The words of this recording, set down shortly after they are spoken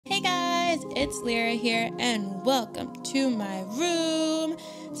guys, it's Leirrah here and welcome to my room.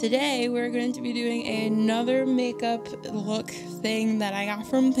 Today we're going to be doing another makeup look thing that I got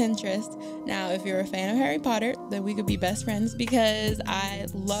from Pinterest. Now if you're a fan of Harry Potter, then we could be best friends because I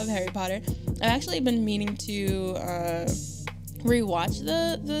love Harry Potter. I've actually been meaning to rewatch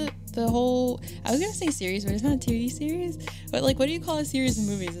the whole, I was gonna say series, but it's not a TV series, but like, what do you call a series of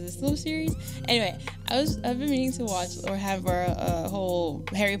movies? Is it still a series? Anyway, I've been meaning to watch or have a whole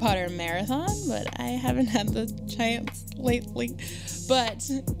Harry Potter marathon, but I haven't had the chance lately. But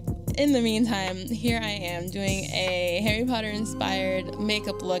in the meantime, here I am doing a Harry Potter inspired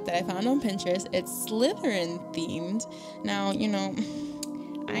makeup look that I found on Pinterest. It's Slytherin themed. Now, you know,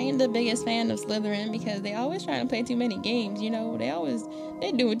 I ain't the biggest fan of Slytherin because they always trying to play too many games, you know.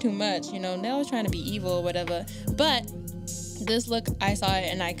 They do it too much, you know. They're always trying to be evil or whatever. But this look, I saw it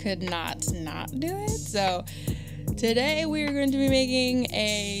and I could not do it. So today we're going to be making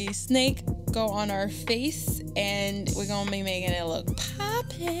a snake go on our face, and we're going to be making it look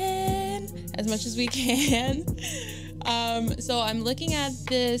poppin' as much as we can. So I'm looking at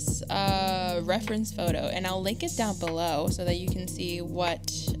this reference photo, and I'll link it down below so that you can see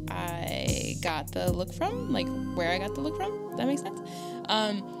what I got the look from, like where I got the look from. Does that make sense?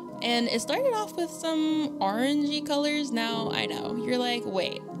 And it started off with some orangey colors. Now I know you're like,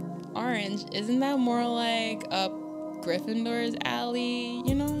 wait, orange, isn't that more like a Gryffindor's alley,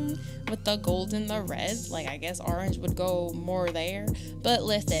 you know, with the gold and the reds? Like, I guess orange would go more there. But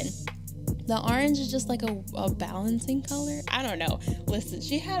listen, the orange is just like a balancing color. I don't know. Listen,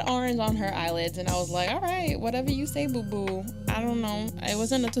 she had orange on her eyelids, and I was like, all right, whatever you say, boo-boo. I don't know. It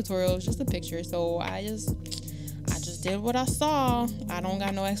wasn't a tutorial. It was just a picture. So I just did what I saw. I don't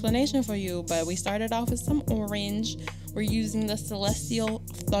got no explanation for you. But we started off with some orange. We're using the Celestial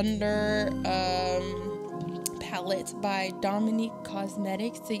Thunder palette by Dominique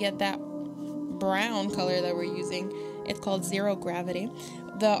Cosmetics to get that brown color that we're using. It's called Zero Gravity.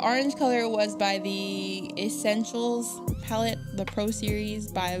 The orange color was by the Essentials palette, the Pro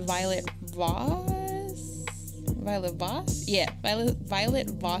Series by Violet Voss? Yeah, Violet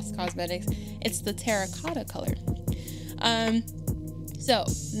Voss Cosmetics. It's the terracotta color. So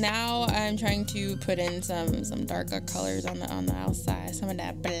now I'm trying to put in some darker colors on the outside, some of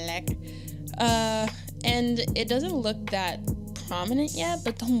that black. And it doesn't look that prominent yet,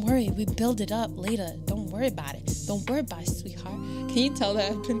 but don't worry, we build it up later. Don't worry about it. Don't worry about it, sweetheart. Can you tell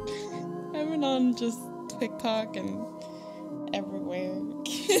that I've been on just TikTok and everywhere?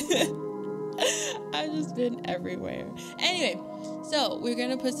 I've just been everywhere. Anyway, so we're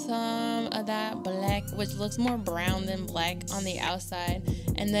gonna put some of that black, which looks more brown than black, on the outside.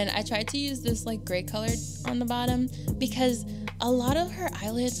 And then I tried to use this like gray color on the bottom because a lot of her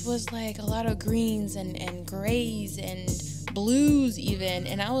eyelids was like a lot of greens and grays and blues even,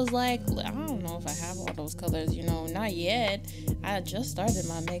 and I was like, I don't know if I have all those colors, you know, not yet. I just started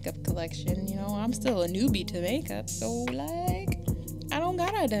my makeup collection, you know, I'm still a newbie to makeup, so like I don't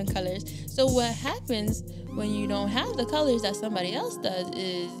got all them colors. So what happens when you don't have the colors that somebody else does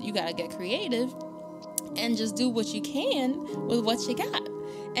is you gotta get creative and just do what you can with what you got.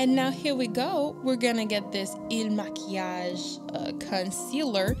 And now here we go, we're gonna get this Il Maquillage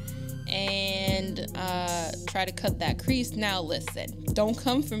concealer and try to cut that crease. Now listen, don't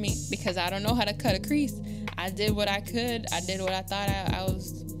come for me because I don't know how to cut a crease. I did what I could. I did what I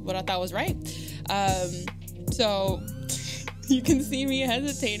thought was right. So you can see me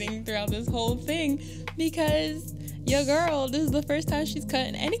hesitating throughout this whole thing because your girl, this is the first time she's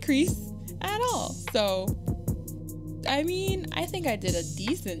cutting any crease at all. So I mean, I think I did a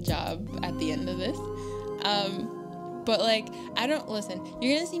decent job at the end of this. But like, listen,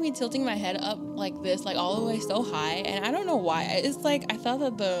 you're gonna see me tilting my head up like this, like all the way so high, and I don't know why. It's like I thought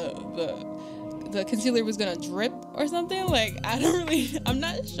that the concealer was gonna drip or something. Like, I'm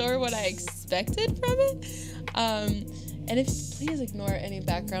not sure what I expected from it. And if please ignore any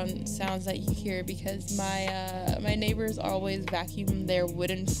background sounds that you hear because my neighbors always vacuum their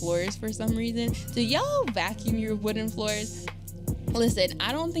wooden floors for some reason. Do y'all vacuum your wooden floors? Listen,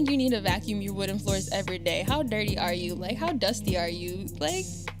 I don't think you need to vacuum your wooden floors every day. How dirty are you? Like, how dusty are you? Like,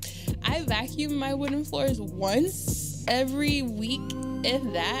 I vacuum my wooden floors once every week, if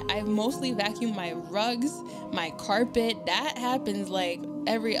that. I mostly vacuum my rugs, my carpet. That happens like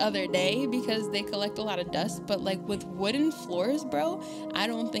every other day because they collect a lot of dust. But like with wooden floors, bro, I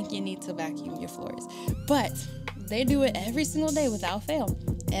don't think you need to vacuum your floors. But they do it every single day without fail.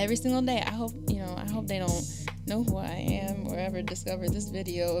 Every single day. I hope they don't know who I am or ever discover this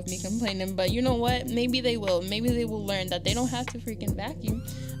video of me complaining, but you know what, maybe they will learn that they don't have to freaking vacuum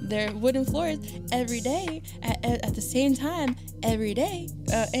their wooden floors every day at the same time every day.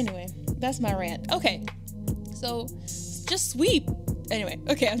 Anyway, that's my rant. Okay, so just sweep. Anyway,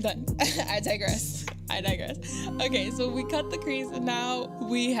 okay, I'm done. I digress. Okay, so we cut the crease, and now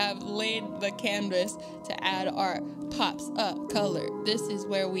we have laid the canvas to add our pops of color. This is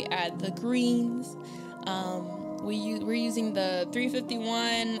where we add the greens. We're using the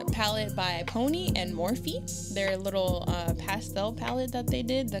 351 palette by Pony and Morphe. Their little pastel palette that they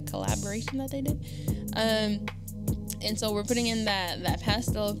did, the collaboration that they did. And so we're putting in that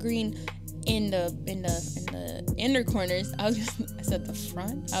pastel green in the inner corners. I said the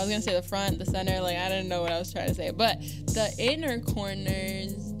front. I was gonna say the front, the center. Like, I didn't know what I was trying to say. But the inner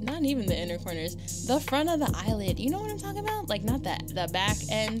corners, not even the inner corners, the front of the eyelid. You know what I'm talking about? Like, not the back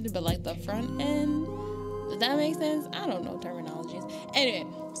end, but like the front end. Does that make sense? I don't know terminologies. Anyway,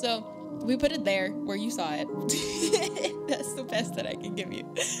 so we put it there where you saw it. That's the best that I can give you.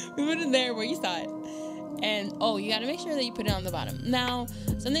 We put it there where you saw it. And, oh, you gotta make sure that you put it on the bottom. Now,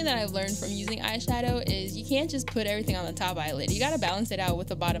 something that I've learned from using eyeshadow is you can't just put everything on the top eyelid. You gotta balance it out with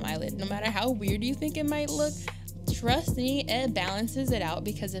the bottom eyelid. No matter how weird you think it might look, trust me, it balances it out,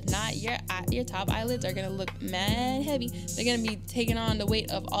 because if not, your top eyelids are gonna look mad heavy. They're gonna be taking on the weight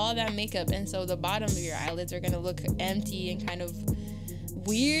of all that makeup, and so the bottom of your eyelids are gonna look empty and kind of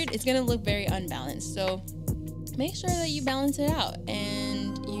weird. It's gonna look very unbalanced. So make sure that you balance it out,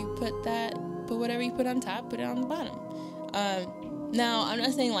 and you put whatever you put on top, put it on the bottom. Now, I'm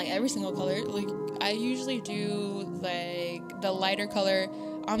not saying like every single color. Like, I usually do like the lighter color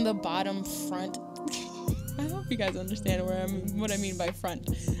on the bottom front. I hope you guys understand what I mean by front.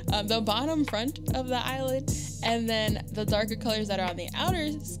 The bottom front of the eyelid, and then the darker colors that are on the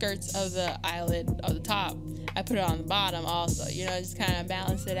outer skirts of the eyelid of the top, I put it on the bottom also. You know, just kind of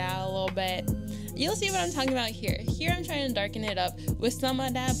balance it out a little bit. You'll see what I'm talking about here. Here I'm trying to darken it up with some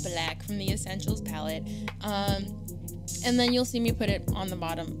of that black from the Essentials palette. And then you'll see me put it on the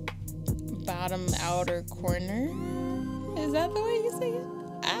bottom outer corner. Is that the way you say it?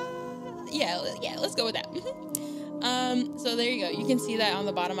 Yeah, let's go with that. So there you go. You can see that on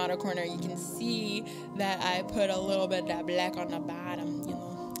the bottom outer corner. You can see that I put a little bit of that black on the bottom, you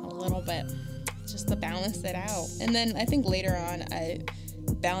know, a little bit, just to balance it out. And then I think later on I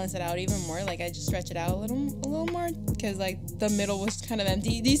balance it out even more. Like, I just stretch it out a little more, because like the middle was kind of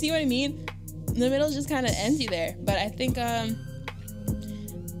empty. Do you see what I mean? The middle's just kind of empty there. But I think I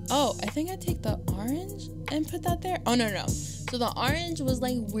take the orange and put that there. Oh, no. So the orange was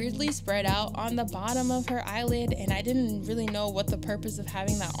like weirdly spread out on the bottom of her eyelid, and I didn't really know what the purpose of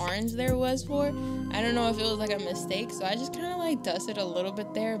having that orange there was for. I don't know if it was like a mistake, so I just kind of like dusted a little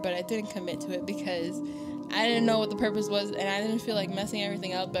bit there, but I didn't commit to it because I didn't know what the purpose was, and I didn't feel like messing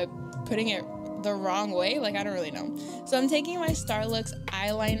everything up by putting it the wrong way. Like, I don't really know. So I'm taking my Starlux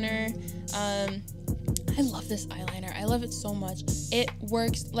eyeliner. I love this eyeliner. I love it so much. It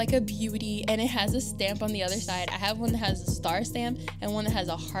works like a beauty, and it has a stamp on the other side. I have one that has a star stamp and one that has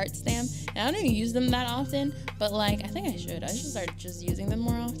a heart stamp, and I don't even use them that often, but like, I think I should start just using them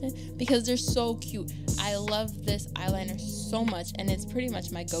more often because they're so cute. I love this eyeliner so much, and it's pretty much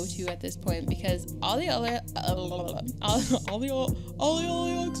my go-to at this point, because all the other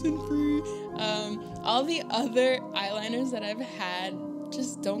eyeliners that I've had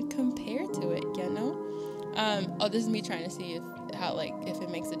just don't compare to it, you know? This is me trying to see if it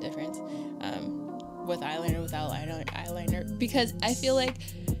makes a difference with eyeliner, without eyeliner, because I feel like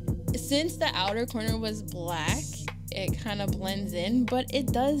since the outer corner was black, it kind of blends in, but it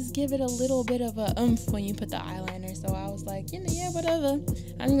does give it a little bit of a oomph when you put the eyeliner. So I was like, yeah, whatever.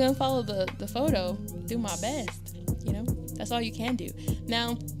 I'm gonna follow the photo, do my best. You know, that's all you can do.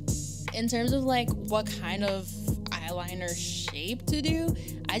 Now, in terms of like what kind of eyeliner shape to do,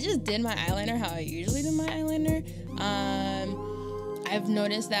 I just did my eyeliner how I usually do my eyeliner. I've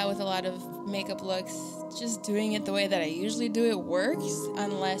noticed that with a lot of makeup looks, just doing it the way that I usually do it works,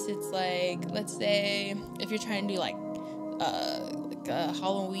 unless it's like, let's say if you're trying to do like a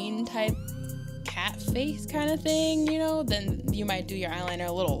Halloween type cat face kind of thing, you know, then you might do your eyeliner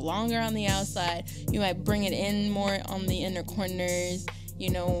a little longer on the outside. You might bring it in more on the inner corners, you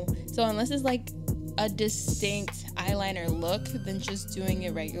know. So unless it's like a distinct eyeliner look, then just doing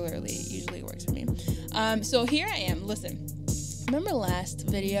it regularly usually works for me. So here I am. Listen, remember last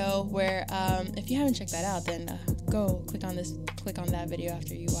video where if you haven't checked that out, then go click on that video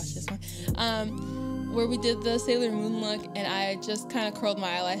after you watch this one, where we did the Sailor Moon look, and I just kind of curled my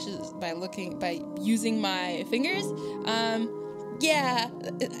eyelashes by using my fingers. Yeah,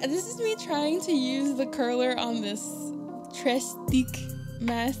 this is me trying to use the curler on this Trestique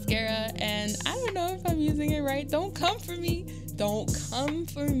mascara, and I don't know if I'm using it right. Don't come for me,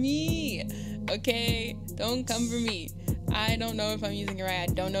 okay? Don't come for me. I don't know if I'm using it right.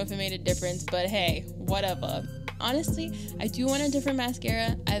 I don't know if it made a difference, but hey, whatever. Honestly, I do want a different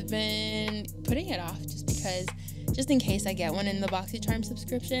mascara. I've been putting it off just in case I get one in the BoxyCharm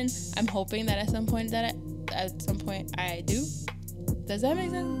subscription. I'm hoping that at some point I do. Does that make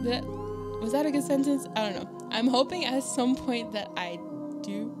sense? Was that a good sentence? I don't know. I'm hoping at some point that I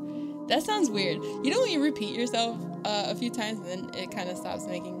do. That sounds weird. You know when you repeat yourself a few times and then it kind of stops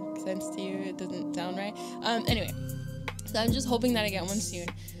making sense to you? It doesn't sound right. Anyway, so I'm just hoping that I get one soon.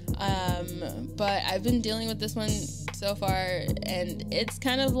 But I've been dealing with this one so far, and it's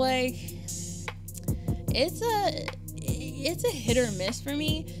kind of like it's a hit or miss for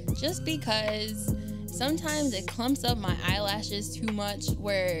me, just because sometimes it clumps up my eyelashes too much,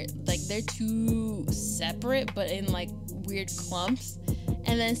 where like they're too separate but in like weird clumps,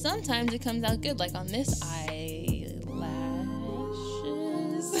 and then sometimes it comes out good, like on this eyelashes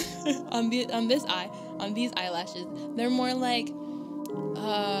on these eyelashes, they're more like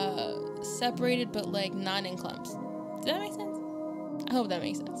separated but like not in clumps. Does that make sense? I hope that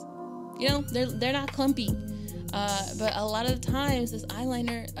makes sense. You know, they're not clumpy. But a lot of the times this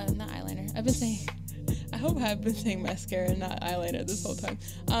eyeliner, not eyeliner, I hope I've been saying mascara, not eyeliner this whole time.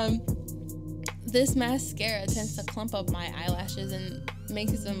 This mascara tends to clump up my eyelashes and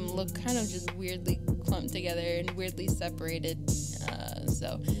makes them look kind of just weirdly clumped together and weirdly separated.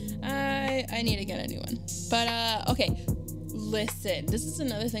 So I need to get a new one. But okay, listen, this is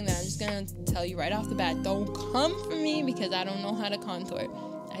another thing that I'm just gonna tell you right off the bat. Don't come for me because I don't know how to contour.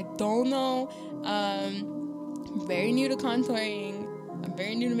 I don't know. I'm very new to contouring. I'm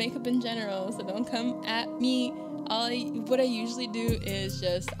very new to makeup in general, so don't come at me. What I usually do is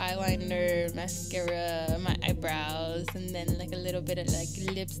just eyeliner, mascara, my eyebrows, and then like a little bit of like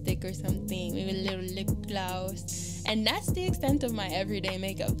lipstick or something, maybe a little lip gloss. And that's the extent of my everyday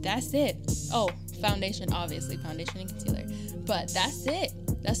makeup. That's it. Oh, foundation, obviously, foundation and concealer. But that's it.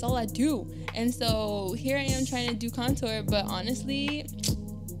 That's all I do. And so here I am trying to do contour, but honestly,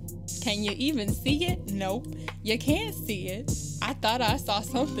 can you even see it? Nope. You can't see it. I thought I saw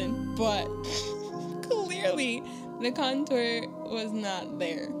something, but clearly the contour was not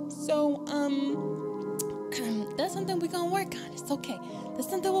there. So, that's something we're gonna work on. It's okay. That's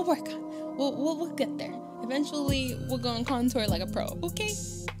something we'll work on. We'll get there. Eventually, we're gonna contour like a pro, okay?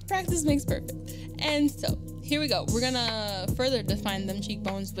 Practice makes perfect. And so, here we go. We're gonna further define them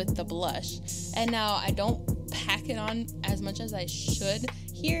cheekbones with the blush. And now, I don't pack it on as much as I should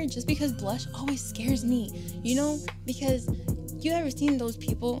here, just because blush always scares me, you know? Because you ever seen those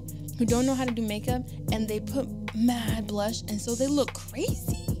people who don't know how to do makeup and they put mad blush and so they look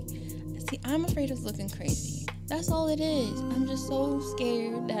crazy? See, I'm afraid of looking crazy. That's all it is. I'm just so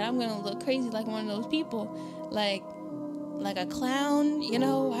scared that I'm gonna look crazy like one of those people, like a clown, you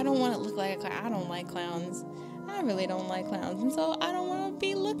know? I don't want to look like a clown. I don't like clowns. I really don't like clowns, and so I don't want to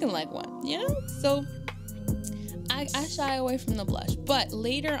be looking like one, you know? So I shy away from the blush, but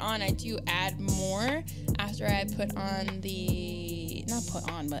later on I do add more after I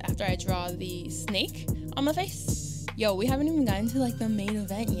after I draw the snake on my face. Yo, we haven't even gotten to like the main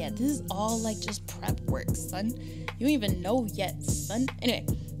event yet. This is all like just prep work, son. You don't even know yet, son. Anyway,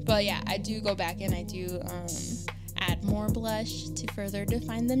 but yeah, I do go back and I do add more blush to further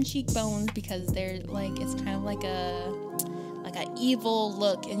define them cheekbones, because they're like, it's kind of like a evil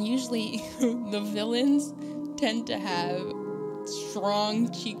look, and usually the villains tend to have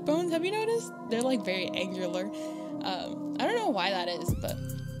strong cheekbones. Have you noticed? They're like very angular. I don't know why that is, but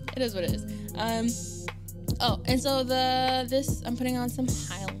it is what it is. Oh, and so I'm putting on some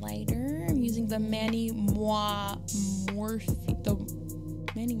highlighter. I'm using the Mani Moi Morphe. The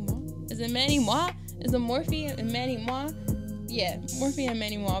Mani Moi? Is it Mani Moi? Is it Morphe and Mani Moi? Yeah, Morphe and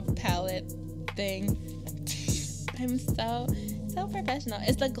Mani Moi palette thing. I'm so professional.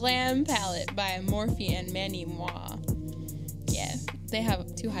 It's the Glam palette by Morphe and Mani Moi. Yeah, they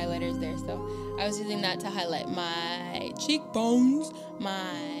have 2 highlighters there, so I was using that to highlight my cheekbones,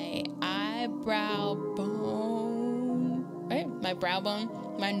 my eyebrow bone, right? My brow bone,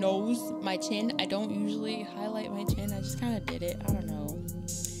 my nose, my chin. I don't usually highlight my chin. I just kind of did it. I don't know.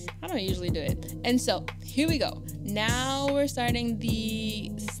 I don't usually do it. And so here we go. Now we're starting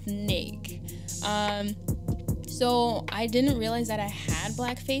the snake. So I didn't realize that I had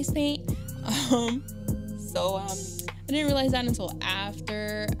black face paint. I didn't realize that until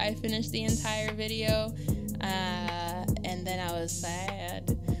after I finished the entire video. And then I was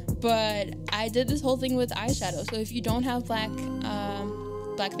sad. But I did this whole thing with eyeshadow. So if you don't have black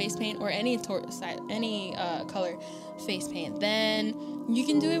face paint or any color face paint, then you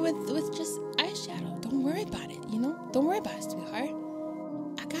can do it with just eyeshadow. Don't worry about it, you know? Don't worry about it, sweetheart.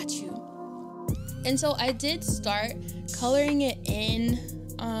 I got you. And so I did start coloring it in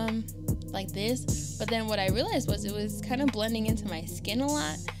like this, but then what I realized was it was kind of blending into my skin a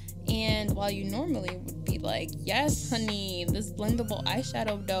lot. And while you normally would be like, yes, honey, this blendable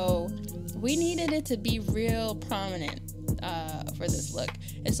eyeshadow dough, we needed it to be real prominent for this look.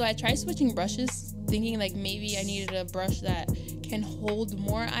 And so I tried switching brushes, thinking like maybe I needed a brush that can hold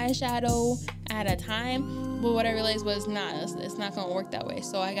more eyeshadow at a time. But what I realized was, it's not gonna work that way.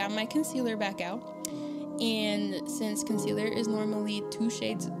 So I got my concealer back out. And since concealer is normally 2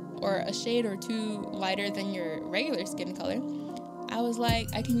 shades or a shade or 2 lighter than your regular skin color, I was like,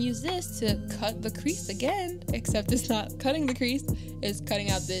 I can use this to cut the crease again, except it's not cutting the crease, it's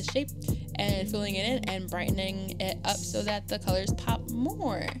cutting out this shape and filling it in and brightening it up so that the colors pop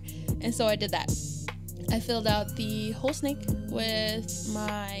more. And so I did that. I filled out the whole snake with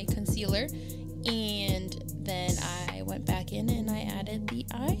my concealer, and then I went back in and I added the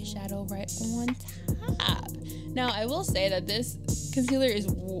eyeshadow right on top. Now, I will say that this concealer is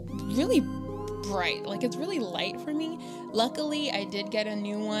really bright, like it's really light for me. Luckily, I did get a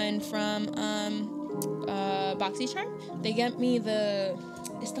new one from BoxyCharm. They get me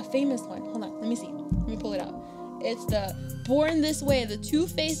it's the famous one. Hold on, let me see. Let me pull it out. It's the Born This Way, the Too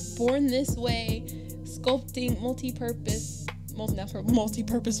Faced Born This Way sculpting multi-purpose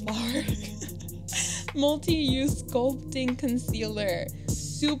flower. Multi-use sculpting concealer.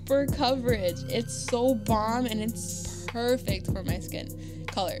 Super coverage. It's so bomb and it's perfect for my skin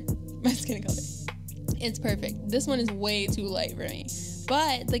color. It's perfect. This one is way too light for me.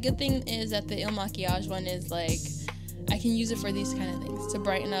 But the good thing is that the Il Makiage one is like, I can use it for these kind of things to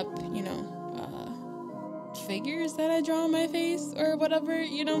brighten up, you know, figures that I draw on my face or whatever,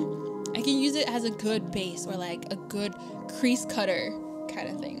 you know. I can use it as a good base or like a good crease cutter kind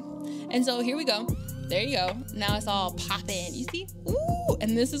of thing. And so here we go. There you go. Now it's all popping. You see? Ooh!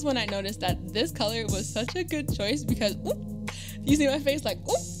 And this is when I noticed that this color was such a good choice because, ooh, you see my face like,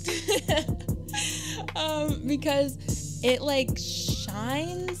 ooh. Because it like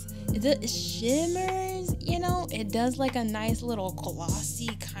shines, it shimmers, you know, it does like a nice little glossy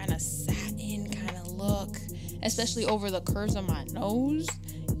kind of satin kind of look, especially over the curves of my nose,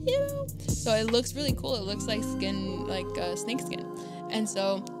 you know. So it looks really cool. It looks like skin, like snake skin. And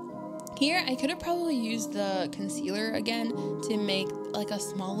so here I could have probably used the concealer again to make like a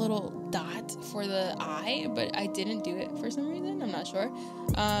small little dot for the eye, but I didn't do it for some reason. I'm not sure.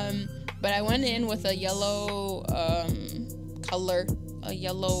 But I went in with a yellow color, a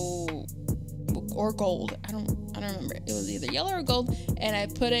yellow or gold. I don't remember. It was either yellow or gold, and I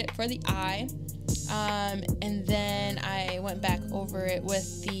put it for the eye. And then I went back over it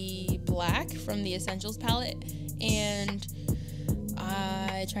with the black from the Essentials palette, and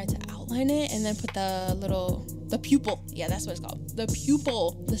I tried to outline it and then put the pupil. Yeah, that's what it's called. The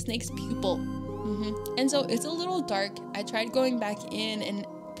pupil, the snake's pupil. And so it's a little dark. I tried going back in and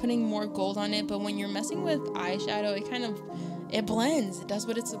putting more gold on it, but when you're messing with eyeshadow, it blends. It does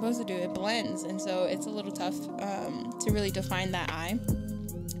what it's supposed to do. It blends, and so it's a little tough to really define that eye.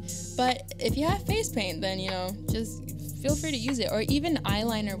 But if you have face paint, then, you know, just feel free to use it, or even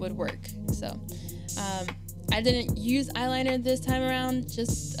eyeliner would work. So I didn't use eyeliner this time around.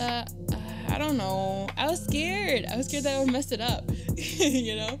 Just I don't know. I was scared that I would mess it up,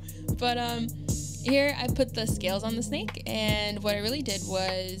 you know. But here I put the scales on the snake, and what I really did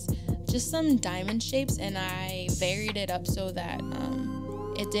was just some diamond shapes, and I varied it up so that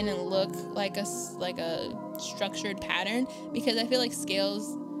it didn't look like a structured pattern, because I feel like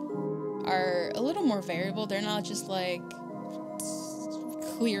scales are a little more variable. They're not just like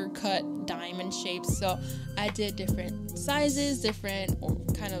clear-cut diamond shapes. So I did different sizes, different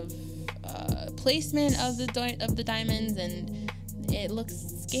kind of placement of the diamonds, and it looks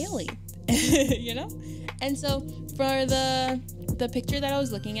scaly. You know. And so for the picture that I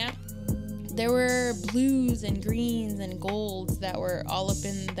was looking at, there were blues and greens and golds that were all up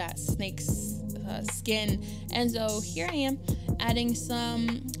in that snake's skin. And so here I am adding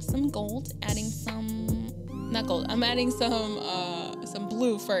some gold, adding I'm adding some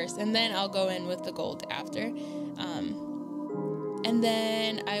blue first, and then I'll go in with the gold after. And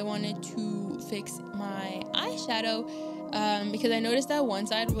then I wanted to fix my eyeshadow because I noticed that one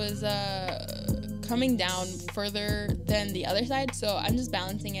side was coming down further than the other side, so I'm just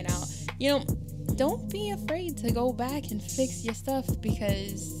balancing it out. You know, don't be afraid to go back and fix your stuff,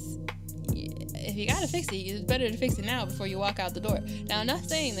 because if you gotta fix it, it's better to fix it now before you walk out the door. Now, I'm not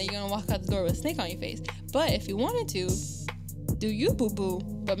saying that you're gonna walk out the door with a snake on your face, but if you wanted to, do you, boo-boo,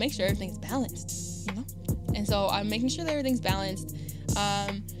 but make sure everything's balanced, you know? And so I'm making sure that everything's balanced,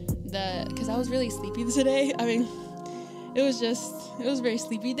 because I was really sleepy today. I mean, it was a very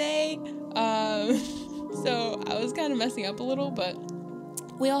sleepy day, So I was kind of messing up a little, but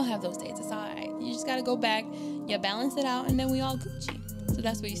we all have those days. It's all right. You just got to go back, you balance it out, and then we all Gucci. So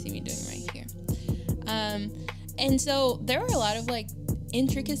that's what you see me doing right here. And so there are a lot of like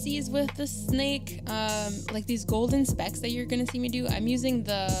intricacies with the snake, like these golden specks that you're going to see me do. I'm using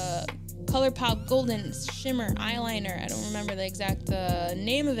the ColourPop Golden Shimmer Eyeliner. I don't remember the exact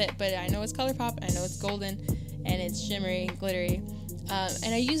name of it, but I know it's ColourPop, I know it's golden, and it's shimmery, glittery.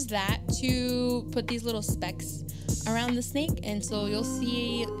 And I use that to put these little specks around the snake, and so you'll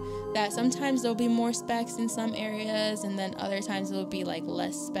see that sometimes there'll be more specks in some areas, and then other times there'll be like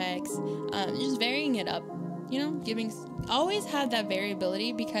less specks. Just varying it up, you know, always have that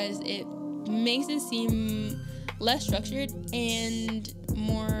variability because it makes it seem less structured and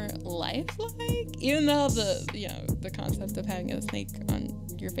more lifelike, even though the concept of having a snake on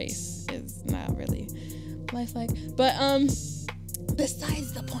your face is not really lifelike. But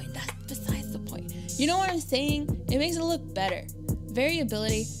besides the point, that's besides the point. You know what I'm saying? It makes it look better.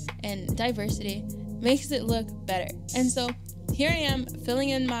 Variability and diversity makes it look better. And so here I am filling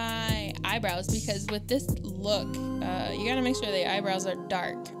in my eyebrows, because with this look, you gotta make sure the eyebrows are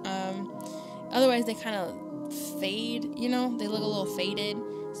dark. Otherwise they kind of fade, you know, they look a little faded.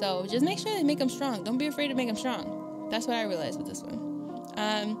 So just make sure they make them strong. Don't be afraid to make them strong. That's what I realized with this one.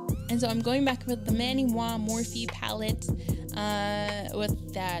 And so I'm going back with the Manny Wan Morphe palette,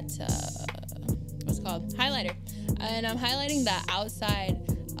 with that, what's it called? Highlighter. And I'm highlighting the outside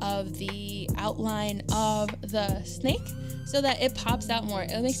of the outline of the snake so that it pops out more.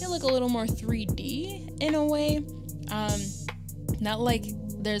 It makes it look a little more 3D in a way. Not like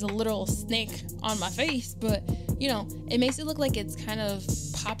there's a little snake on my face, but you know, it makes it look like it's kind of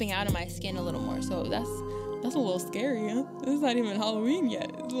popping out of my skin a little more. So that's a little scary, huh? It's not even Halloween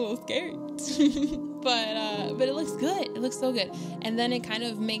yet. It's a little scary. But it looks good. It looks so good. And then it kind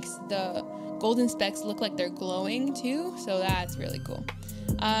of makes the golden specks look like they're glowing too. So that's really cool.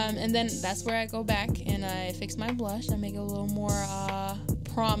 And then that's where I go back and I fix my blush. I make it a little more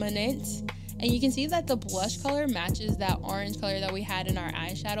prominent. And you can see that the blush color matches that orange color that we had in our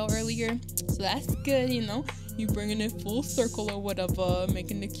eyeshadow earlier. So that's good, you know. You bringing it full circle or whatever,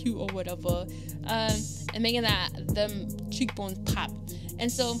 making it cute or whatever. And making them cheekbones pop.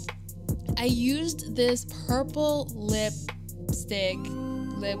 And so I used this purple lip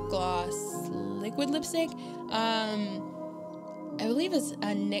gloss, liquid lipstick. I believe it's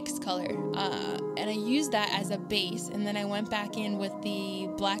a NYX color, and I used that as a base, and then I went back in with the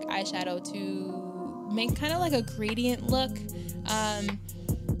black eyeshadow to make kind of like a gradient look.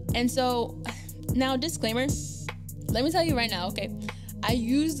 And so now, disclaimer, let me tell you right now, okay, I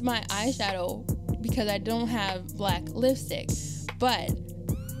used my eyeshadow because I don't have black lipstick, but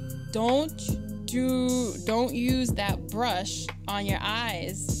don't use that brush on your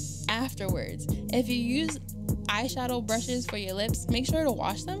eyes afterwards. If you use eyeshadow brushes for your lips, make sure to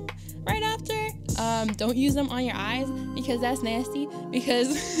wash them right after. Don't use them on your eyes because that's nasty,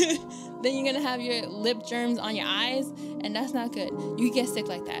 because then you're gonna have your lip germs on your eyes, and that's not good. You can get sick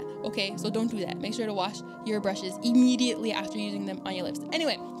like that, okay? So don't do that. Make sure to wash your brushes immediately after using them on your lips.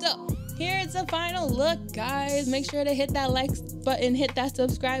 Anyway, so here's the final look, guys. Make sure to hit that like button, hit that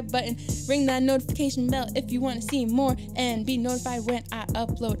subscribe button, ring that notification bell if you want to see more and be notified when I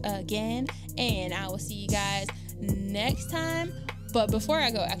upload again. And I will see you guys next time. But before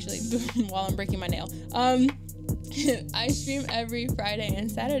I go, actually, while I'm breaking my nail, I stream every Friday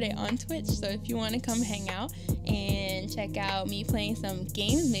and Saturday on Twitch. So if you want to come hang out and check out me playing some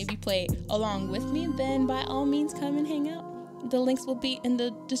games, maybe play along with me, then by all means come and hang out. The links will be in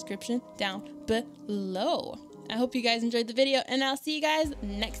the description down below. I hope you guys enjoyed the video, and I'll see you guys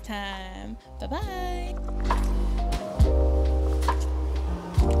next time. Bye-bye.